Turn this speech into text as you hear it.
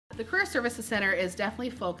The Career Services Center is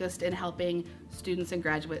definitely focused in helping students and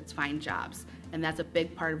graduates find jobs, and that's a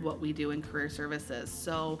big part of what we do in career services.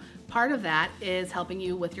 So part of that is helping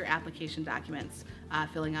you with your application documents,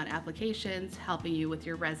 filling out applications, helping you with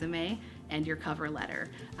your resume and your cover letter.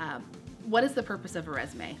 What is the purpose of a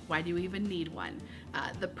resume? Why do you even need one?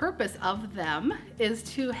 The purpose of them is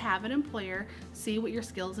to have an employer see what your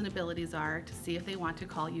skills and abilities are to see if they want to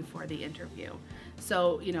call you for the interview.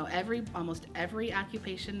 So, you know, almost every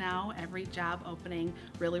occupation now, every job opening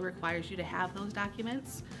really requires you to have those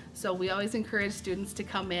documents. So we always encourage students to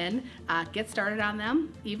come in, get started on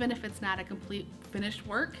them, even if it's not a complete finished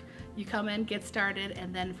work. You come in, get started,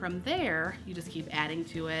 and then from there, you just keep adding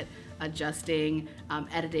to it, adjusting,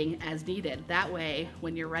 editing as needed. That way,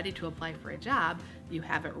 when you're ready to apply for a job, you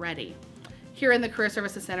have it ready. Here in the Career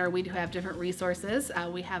Services Center, we do have different resources.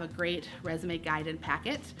 We have a great resume guide and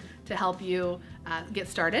packet to help you get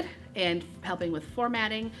started and helping with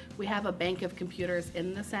formatting. We have a bank of computers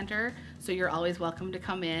in the center, so you're always welcome to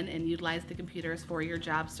come in and utilize the computers for your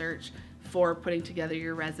job search, for putting together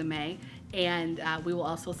your resume. And we will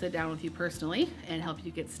also sit down with you personally and help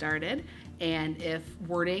you get started. And if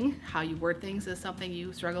wording, how you word things is something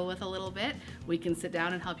you struggle with a little bit, we can sit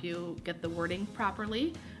down and help you get the wording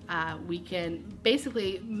properly. We can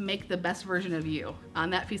basically make the best version of you on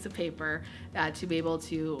that piece of paper to be able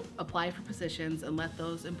to apply for positions and let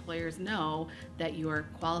those employers know that you are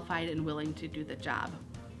qualified and willing to do the job.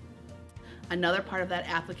 Another part of that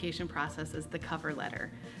application process is the cover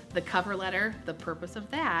letter. The cover letter, the purpose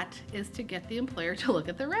of that is to get the employer to look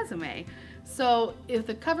at the resume. So if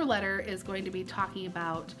the cover letter is going to be talking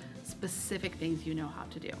about specific things you know how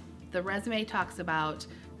to do. The resume talks about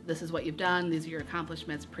this is what you've done, these are your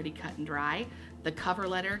accomplishments, pretty cut and dry. The cover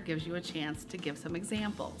letter gives you a chance to give some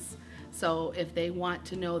examples. So if they want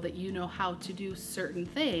to know that you know how to do certain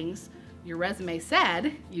things, your resume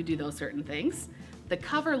said you do those certain things. The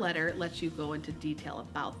cover letter lets you go into detail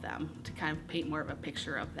about them to kind of paint more of a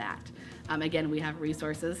picture of that. Again, we have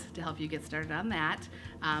resources to help you get started on that,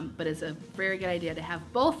 but it's a very good idea to have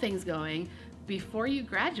both things going before you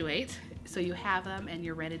graduate so you have them and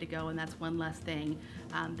you're ready to go, and that's one less thing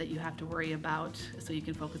that you have to worry about so you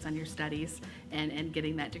can focus on your studies and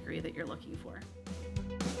getting that degree that you're looking for.